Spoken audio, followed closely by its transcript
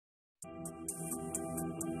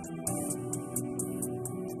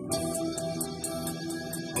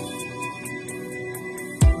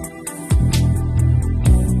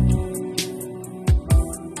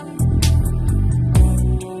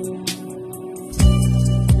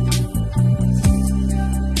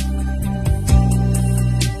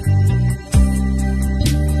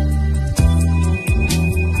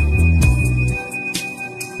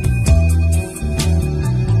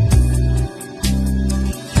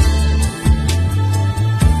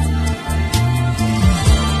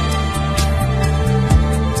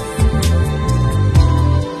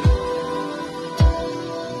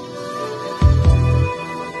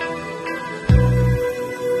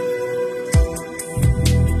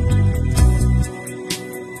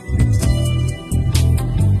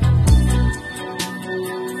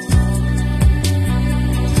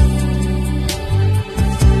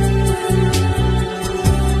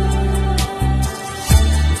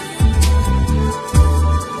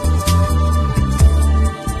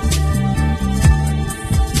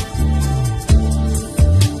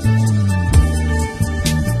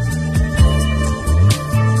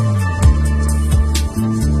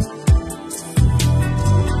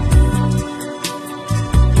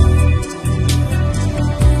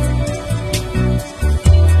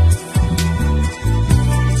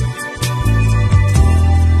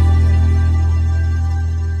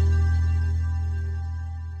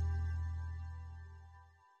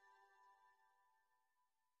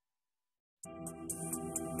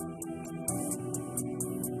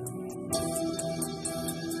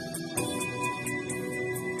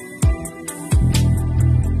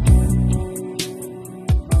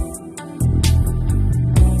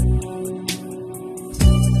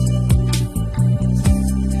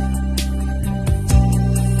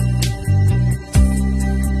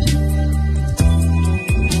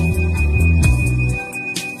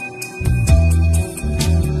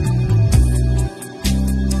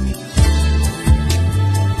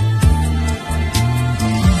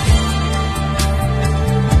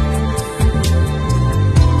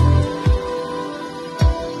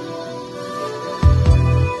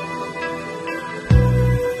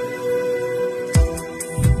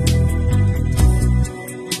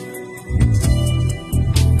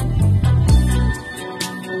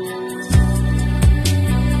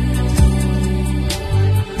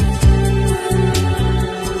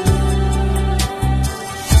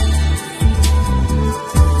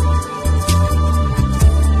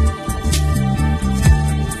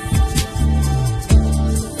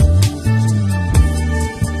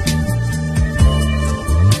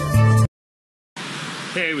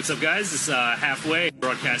Hey, what's up guys? This is Halfway,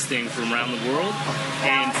 broadcasting from around the world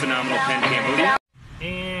in phenomenal Penh, Cambodia.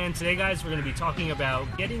 And today guys, we're going to be talking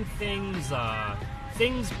about getting things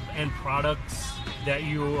and products that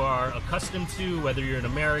you are accustomed to, whether you're in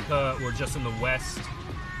America or just in the West,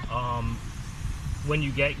 when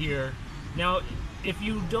you get here. Now, if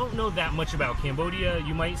you don't know that much about Cambodia,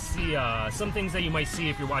 you might see some things that you might see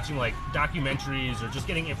if you're watching like documentaries or just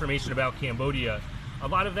getting information about Cambodia. A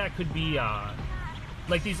lot of that could be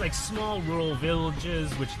like these like small rural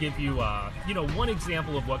villages, which give you you know, one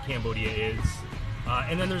example of what Cambodia is.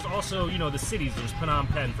 And then there's also, you know, the cities. There's Phnom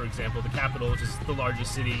Penh, for example, the capital, which is the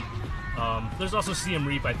largest city. There's also Siem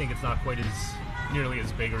Reap. I think it's not quite as nearly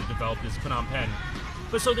as big or developed as Phnom Penh.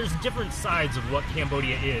 But so there's different sides of what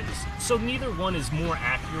Cambodia is. So neither one is more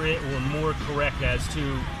accurate or more correct as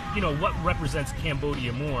to, you know, what represents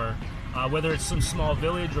Cambodia more. Whether it's some small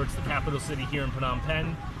village or it's the capital city here in Phnom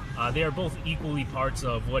Penh. They are both equally parts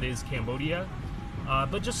of what is Cambodia.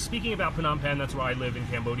 But just speaking about Phnom Penh, that's where I live in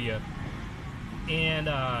Cambodia. And,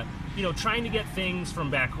 you know, trying to get things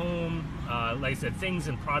from back home, like I said, things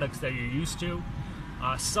and products that you're used to.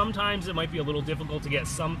 Sometimes it might be a little difficult to get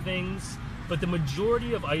some things, but the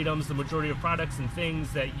majority of items, the majority of products and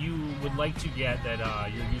things that you would like to get that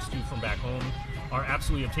you're used to from back home are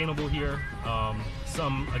absolutely obtainable here.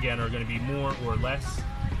 Some, again, are going to be more or less.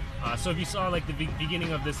 So if you saw like the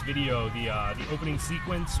beginning of this video, the opening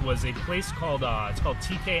sequence was a place called, it's called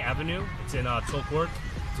TK Avenue. It's in Toul Kork.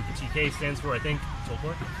 So the TK stands for, I think, Toul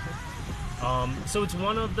Kork. So it's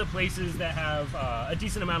one of the places that have a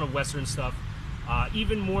decent amount of Western stuff.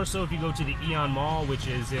 Even more so if you go to the Aeon Mall, which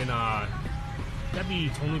is in, that'd be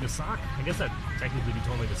Tonle Sap? I guess that'd technically be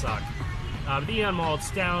Tonle Sap. The Aeon Mall,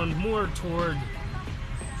 it's down more toward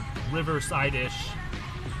Riverside-ish,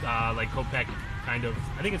 like Kourk, kind of.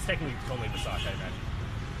 I think it's technically Tonle Sap, I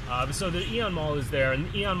imagine. So the Aeon Mall is there,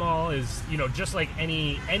 and the Aeon Mall is, you know, just like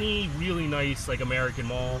any really nice like American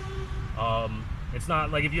mall. It's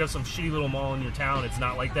not like if you have some shitty little mall in your town, it's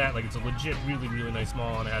not like that. Like it's a legit, really nice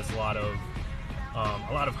mall, and it has a lot of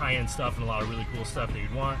a lot of high-end stuff and a lot of really cool stuff that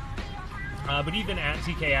you'd want. But even at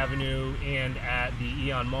TK Avenue and at the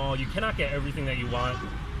Eon Mall, you cannot get everything that you want.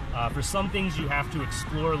 For some things, you have to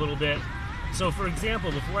explore a little bit. So, for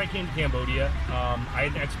example, before I came to Cambodia, I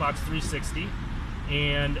had an Xbox 360,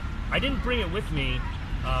 and I didn't bring it with me.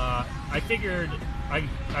 I figured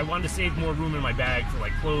I wanted to save more room in my bag for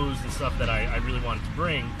like clothes and stuff that I really wanted to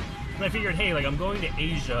bring. But I figured, hey, like I'm going to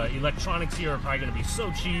Asia, electronics here are probably going to be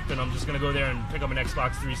so cheap, and I'm just going to go there and pick up an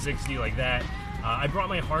Xbox 360 like that. I brought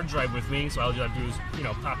my hard drive with me, so all you have to do is, you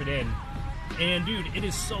know, pop it in. And dude, it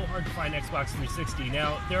is so hard to find Xbox 360.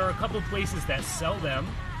 Now, there are a couple places that sell them,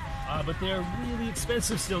 but they're really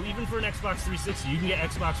expensive still, even for an Xbox 360. You can get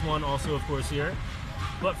Xbox One also, of course, here.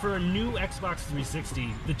 But for a new Xbox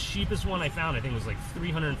 360, the cheapest one I found, I think, was like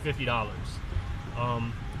 $350.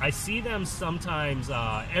 I see them sometimes,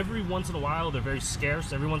 every once in a while. They're very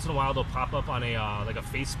scarce. Every once in a while, they'll pop up on a like a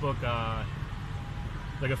Facebook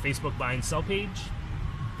buy and sell page.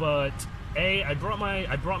 But I brought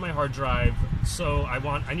my hard drive, so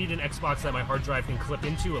I need an Xbox that my hard drive can clip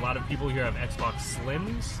into. A lot of people here have Xbox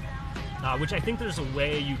Slims, which I think there's a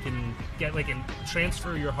way you can get and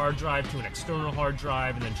transfer your hard drive to an external hard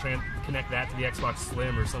drive and then connect that to the Xbox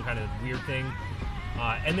Slim or some kind of weird thing.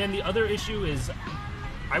 And then the other issue is,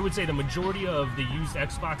 I would say the majority of the used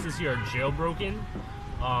Xboxes here are jailbroken,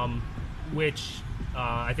 which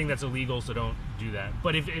I think that's illegal, so don't do that.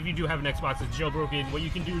 But if you do have an Xbox that's jailbroken, what you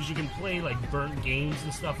can do is you can play like burnt games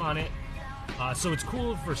and stuff on it. So it's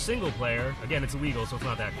cool for single player. Again, it's illegal, so it's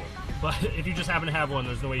not that cool. But if you just happen to have one,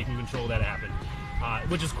 there's no way you can control that to happen.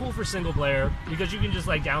 Which is cool for single player because you can just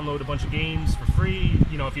like download a bunch of games for free.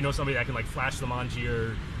 You know, if you know somebody that can like flash them onto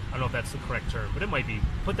your, I don't know if that's the correct term, but it might be.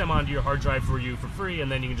 Put them onto your hard drive for you for free,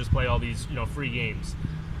 and then you can just play all these, you know, free games.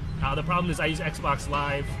 The problem is I use Xbox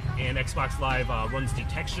Live, and Xbox Live runs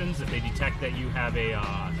detections. If they detect that you have a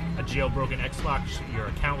jailbroken Xbox, your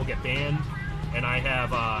account will get banned. And I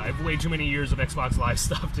have way too many years of Xbox Live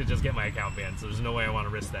stuff to just get my account banned, so there's no way I want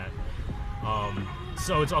to risk that.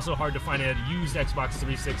 So it's also hard to find a used Xbox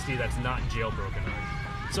 360 that's not jailbroken.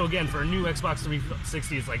 So again, for a new Xbox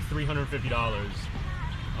 360, it's like $350.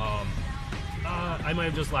 I might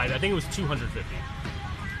have just lied. I think it was $250.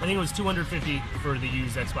 I think it was $250 for the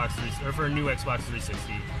used Xbox 360, or for a new Xbox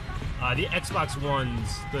 360. The Xbox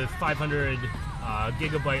Ones, the 500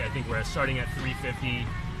 gigabyte, I think we're starting at $350,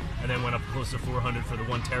 and then went up close to $400 for the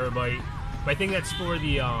 1 terabyte. But I think that's for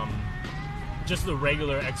the just the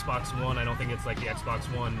regular Xbox One. I don't think it's like the Xbox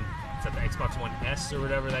One. It's at the Xbox One S or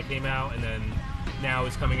whatever that came out, and then now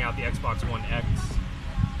is coming out the Xbox One X.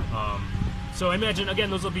 So I imagine,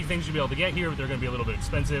 again, those will be things you'll be able to get here, but they're going to be a little bit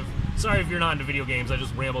expensive. Sorry if you're not into video games. I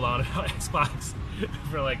just rambled on about Xbox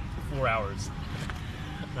for like 4 hours.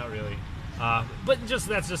 Not really. But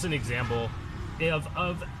that's just an example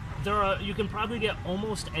of you can probably get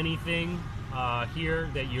almost anything here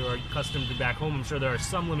that you're accustomed to back home. I'm sure there are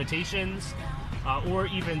some limitations, or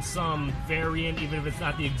even some variant, even if it's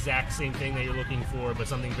not the exact same thing that you're looking for, but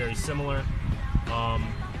something very similar.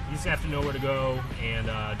 You just have to know where to go and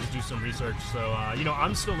just do some research. So, you know,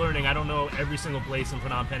 I'm still learning. I don't know every single place in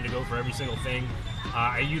Phnom Penh to go for every single thing.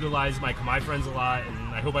 I utilize my Khmer friends a lot, and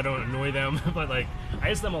I hope I don't annoy them, but like, I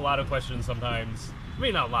ask them a lot of questions sometimes. I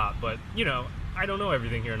mean, not a lot, but, you know, I don't know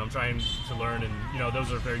everything here, and I'm trying to learn, and, you know,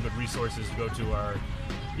 those are very good resources to go to our,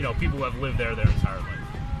 you know, people who have lived there their entire life.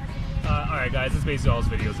 Alright guys, that's basically all this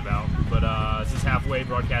video is about. But this is Halfway,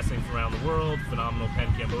 broadcasting from around the world, Phnom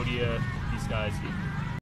Penh, Cambodia. Peace guys.